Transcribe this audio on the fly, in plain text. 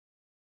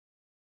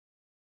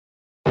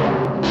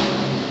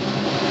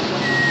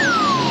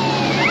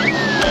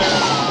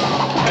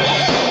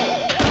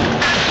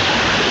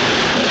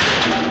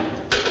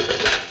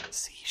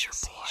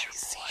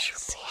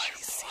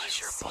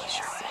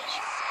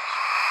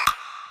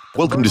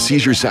Welcome to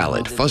Seizure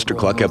Salad,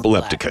 Fustercluck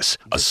Epilepticus,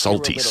 a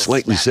salty,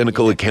 slightly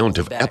cynical account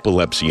of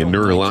epilepsy and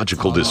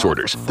neurological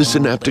disorders, the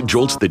synaptic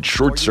jolts that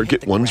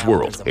short-circuit one's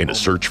world, and a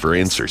search for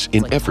answers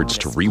in efforts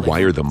to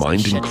rewire the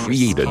mind and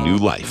create a new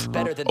life.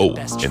 Oh,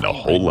 and a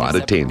whole lot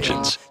of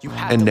tangents.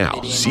 And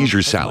now,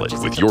 Seizure Salad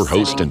with your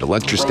host and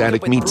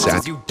electrostatic meat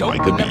sack,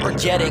 Micah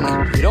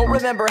B. You don't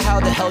remember how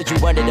the hell you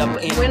ended up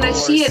in. When I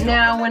see it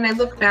now, when I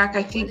look back,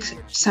 I think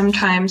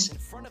sometimes,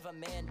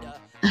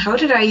 how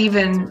did I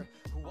even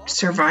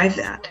survive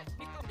that,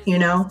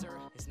 Right.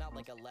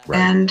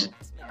 And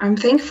I'm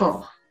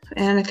thankful,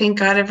 and I thank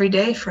God every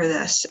day for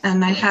this.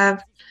 And I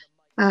have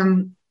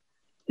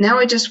now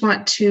I just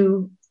want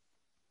to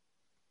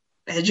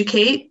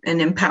educate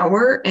and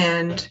empower,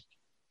 and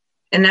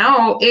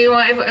now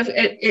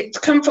it's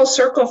come full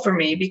circle for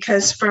me,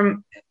 because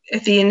from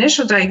at the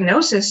initial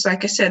diagnosis,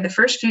 like I said, the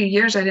first few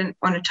years I didn't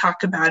want to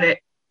talk about it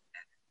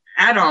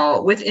at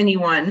all with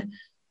anyone,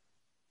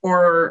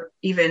 or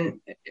even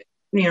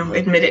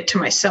admit it to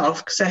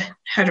myself, because I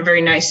had a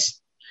very nice,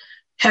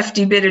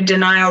 hefty bit of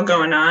denial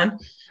going on.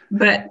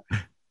 But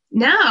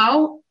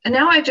now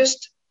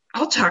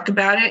I'll talk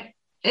about it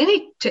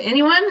to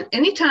anyone,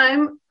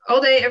 anytime,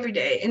 all day, every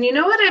day. And you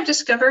know what I've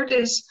discovered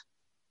is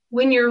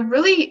when you're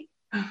really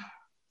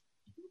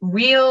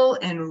real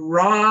and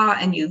raw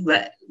and you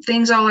let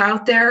things all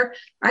out there,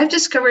 I've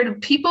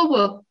discovered people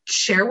will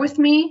share with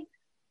me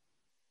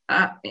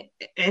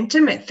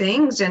intimate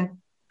things and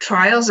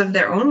trials of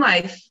their own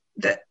life,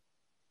 that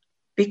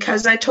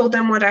because I told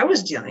them what I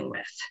was dealing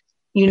with,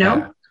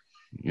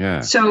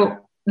 Yeah.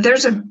 So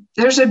there's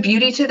a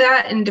beauty to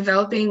that in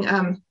developing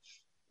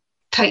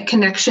tight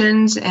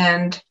connections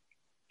and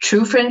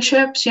true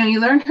friendships.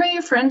 You learn who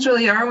your friends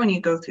really are when you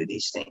go through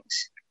these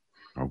things.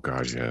 Oh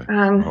God, yeah.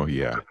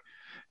 Yeah.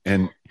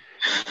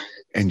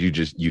 And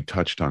you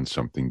touched on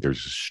something.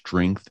 There's a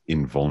strength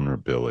in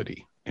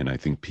vulnerability, and I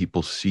think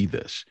people see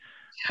this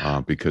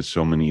because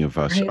so many of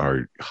us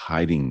are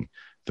hiding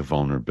the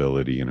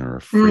vulnerability and are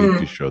afraid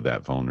to show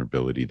that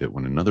vulnerability, that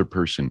when another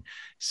person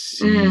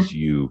sees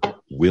you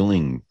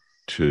willing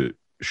to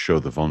show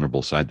the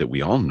vulnerable side that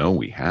we all know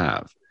we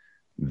have,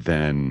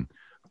 then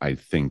I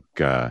think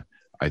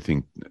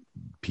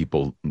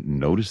people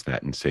notice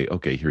that and say,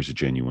 okay, here's a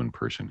genuine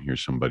person.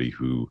 Here's somebody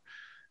who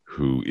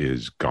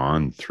is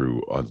gone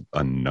through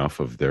enough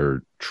of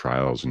their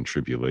trials and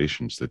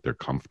tribulations that they're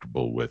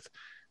comfortable with.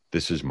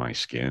 This is my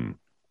skin.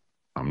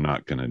 I'm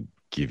not going to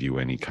give you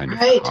any kind of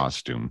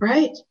costume.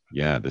 Right.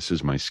 Yeah, this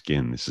is my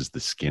skin. This is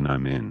the skin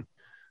I'm in.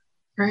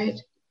 Right.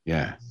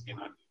 Yeah.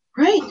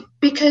 Right.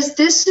 Because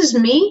this is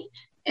me,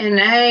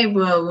 and I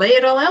will lay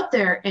it all out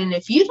there. And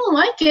if you don't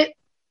like it,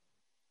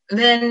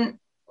 then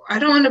I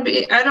don't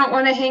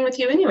want to hang with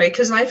you anyway,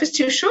 because life is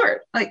too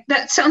short. Like,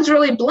 that sounds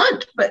really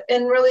blunt,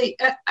 and really,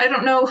 I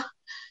don't know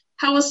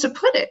how else to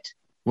put it.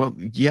 Well,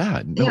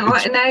 yeah, no,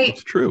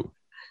 it's true.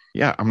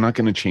 Yeah, I'm not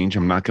going to change.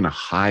 I'm not going to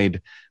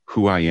hide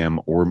who I am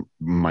or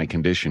my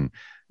condition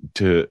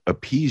to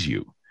appease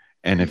you.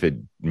 And if it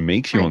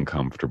makes you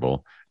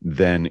uncomfortable,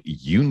 then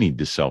you need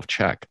to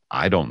self-check.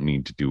 I don't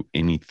need to do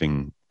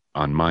anything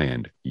on my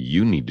end.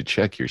 You need to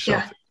check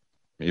yourself.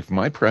 Yeah. If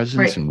my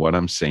presence and what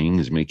I'm saying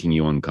is making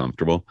you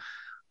uncomfortable,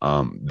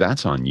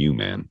 that's on you,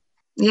 man.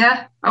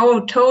 Yeah.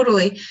 Oh,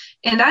 totally.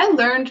 And I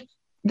learned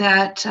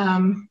that,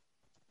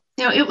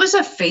 it was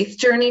a faith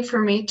journey for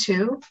me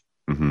too.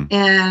 Mm-hmm.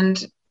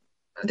 And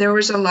there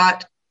was a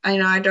lot, I'm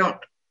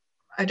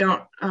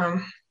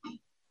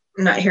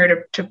not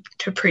here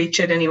to preach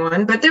at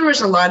anyone, but there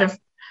was a lot of,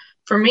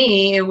 for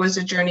me, it was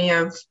a journey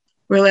of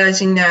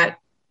realizing that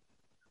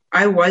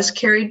I was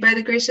carried by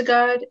the grace of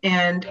God,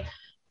 and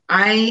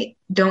I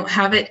don't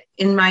have it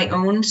in my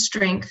own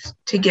strength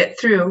to get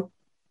through,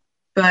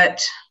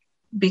 but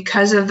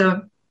because of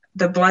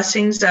the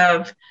blessings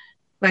of,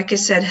 like I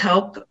said,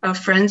 help of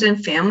friends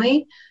and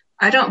family,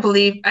 I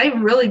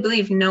really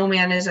believe no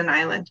man is an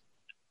island.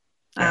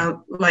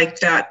 Like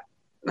that,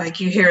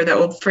 like you hear the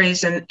old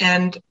phrase,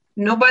 and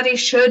nobody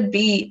should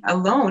be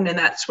alone. And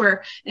that's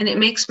where, and it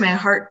makes my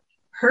heart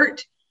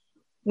hurt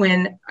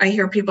when I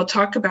hear people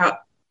talk about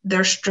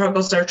their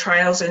struggles, their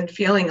trials, and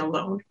feeling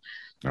alone.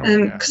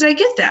 Because I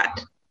get that,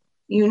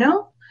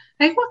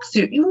 I walk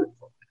through,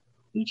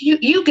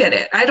 you get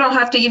it. I don't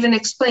have to even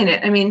explain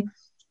it. I mean,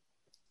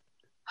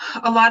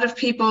 a lot of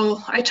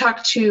people I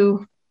talk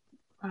to,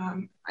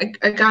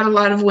 I got a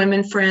lot of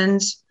women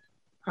friends.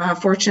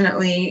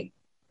 Fortunately,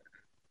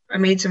 I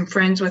made some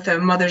friends with a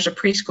mothers of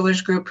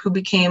preschoolers group who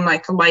became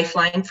like a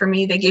lifeline for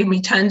me. They gave me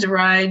tons of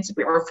rides,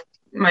 or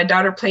my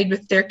daughter played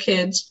with their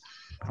kids.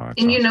 Oh,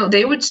 and, awesome.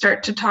 They would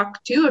start to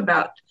talk too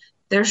about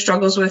their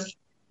struggles with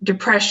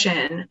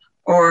depression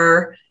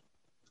or,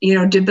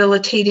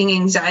 debilitating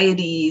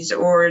anxieties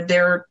or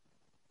their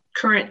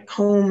current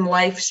home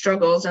life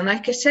struggles. And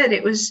like I said,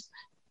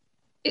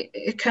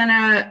 it kind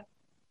of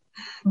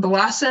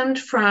blossomed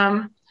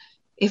from,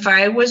 if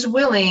I was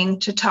willing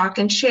to talk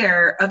and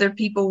share, other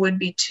people would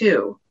be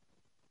too.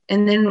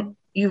 And then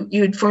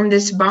you'd form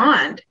this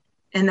bond,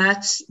 and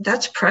that's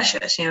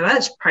precious.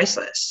 That's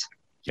priceless.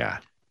 Yeah.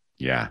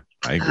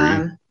 I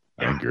agree.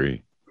 I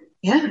agree.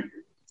 Yeah.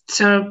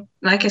 So,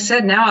 like I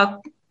said,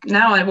 now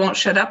I won't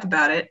shut up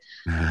about it,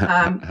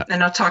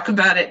 and I'll talk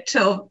about it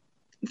till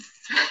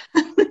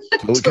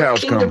the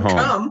cows come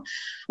home.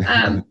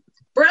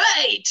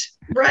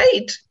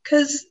 Right.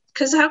 Because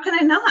how can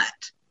I not?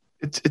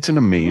 It's an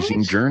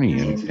amazing journey,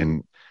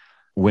 and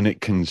when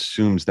it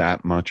consumes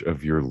that much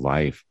of your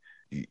life,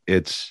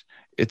 it's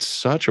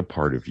such a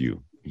part of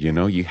you. You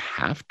know, you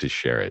have to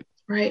share it.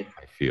 Right.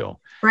 I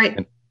feel. Right.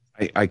 And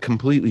I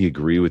completely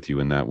agree with you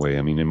in that way.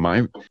 I mean,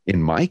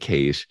 in my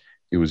case,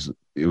 it was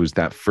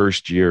that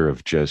first year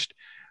of just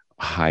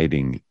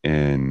hiding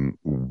and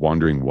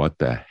wondering what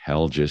the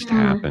hell just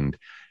happened.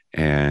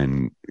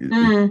 And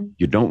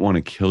you don't want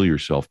to kill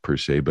yourself per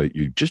se, but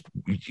you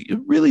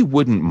really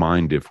wouldn't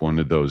mind if one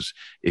of those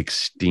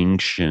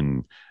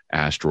extinction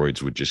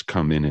asteroids would just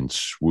come in and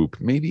swoop,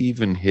 maybe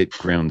even hit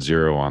ground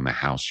zero on the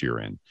house you're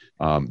in.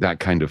 That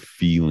kind of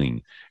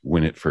feeling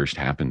when it first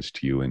happens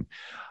to you. And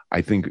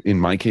I think in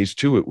my case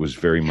too, it was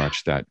very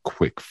much that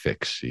quick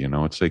fix. You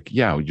know, it's like,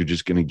 yeah, you're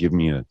just going to give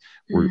me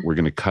we're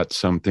going to cut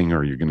something,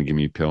 or you're going to give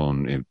me a pill,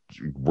 and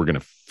we're going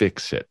to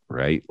fix it,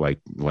 right?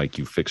 Like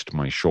you fixed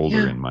my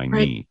shoulder and my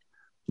knee.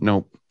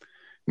 Nope.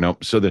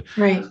 So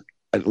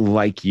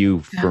like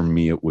you, for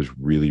me, it was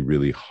really,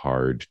 really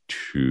hard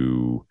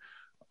to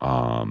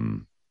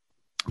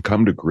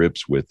come to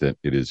grips with it.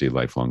 It is a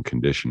lifelong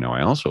condition. Now,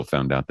 I also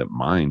found out that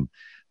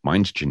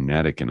mine's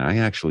genetic, and I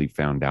actually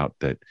found out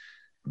that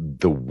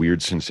the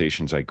weird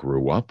sensations I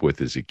grew up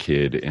with as a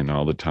kid, and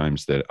all the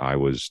times that I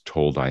was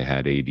told I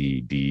had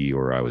ADD,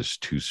 or I was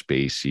too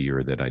spacey,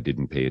 or that I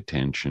didn't pay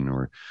attention,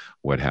 or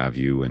what have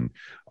you, and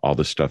all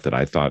the stuff that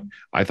I thought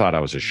I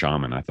was a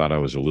shaman. I thought I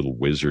was a little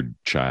wizard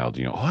child.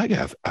 You know, I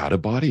have out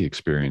of body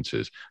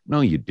experiences.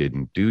 No, you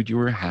didn't, dude. You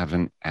were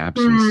having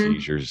absence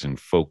seizures and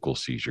focal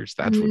seizures.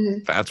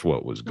 That's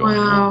what was going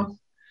on.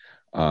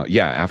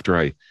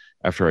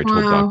 After I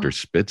told Dr.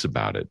 Spitz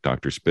about it,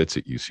 Dr. Spitz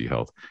at UC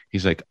Health,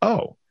 he's like,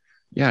 "Oh,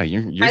 yeah,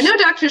 you're I know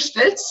Dr.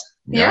 Spitz.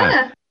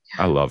 Yeah.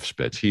 I love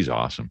Spitz. He's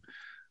awesome."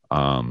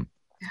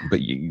 But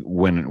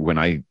when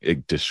I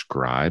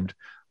described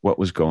what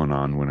was going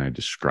on, when I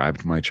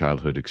described my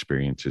childhood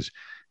experiences,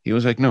 he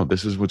was like, "No,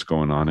 this is what's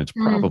going on. It's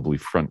probably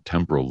front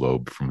temporal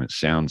lobe from the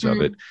sounds of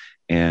it.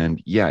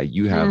 And yeah,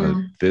 you have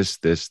this,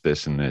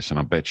 and this. And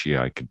I'll bet you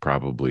I could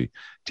probably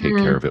take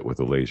care of it with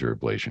a laser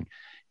ablation."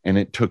 And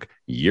it took a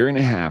year and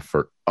a half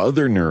for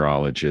other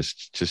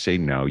neurologists to say,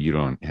 "No, you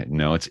don't.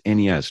 No, it's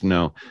NES.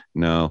 No,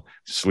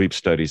 sleep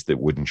studies that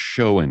wouldn't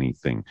show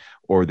anything."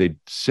 Or they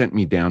sent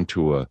me down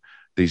to a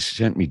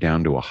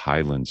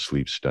Highland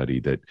sleep study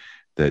that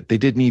they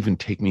didn't even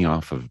take me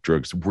off of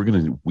drugs. "We're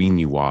going to wean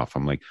you off."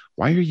 I'm like,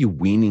 "Why are you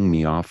weaning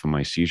me off of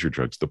my seizure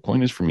drugs? The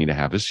point is for me to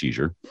have a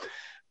seizure.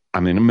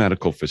 I'm in a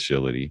medical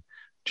facility.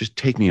 Just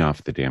take me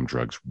off the damn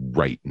drugs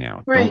right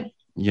now." Right.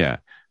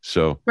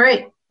 So.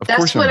 Right.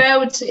 That's what I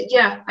would say.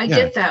 Yeah, I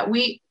get that.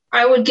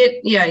 I would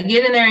get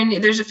in there, and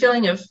there's a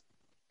feeling of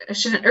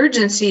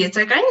urgency. It's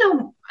like, I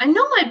know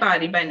my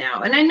body by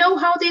now, and I know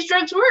how these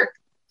drugs work.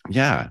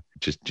 Yeah.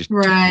 Just take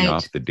me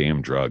off the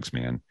damn drugs,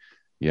 man.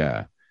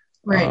 Yeah.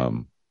 Right.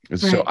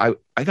 So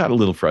I got a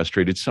little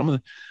frustrated. Some of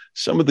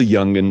the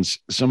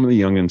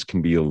youngins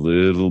can be a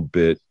little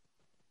bit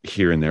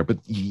here and there, but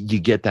you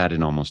get that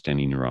in almost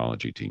any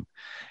neurology team.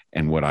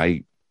 And what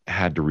I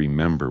had to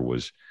remember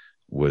was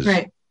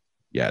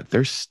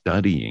they're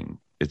studying.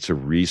 It's a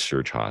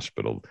research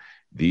hospital.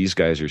 These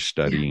guys are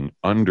studying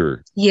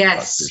under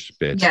Dr.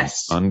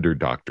 Spitz, under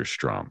Dr.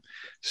 Strom.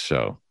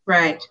 So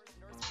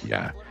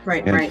yeah.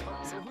 Right.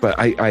 But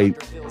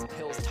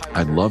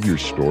I love your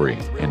story,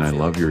 and I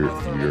love your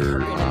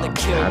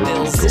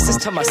attitude. This is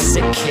to my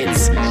sick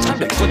kids. Time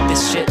to flip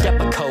this shit.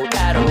 Depakote,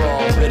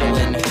 Adderall,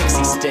 Ritalin,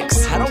 Pixie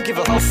sticks. I don't give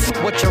a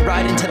f what you're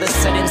riding to the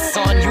setting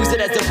sun. Use it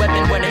as a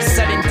weapon when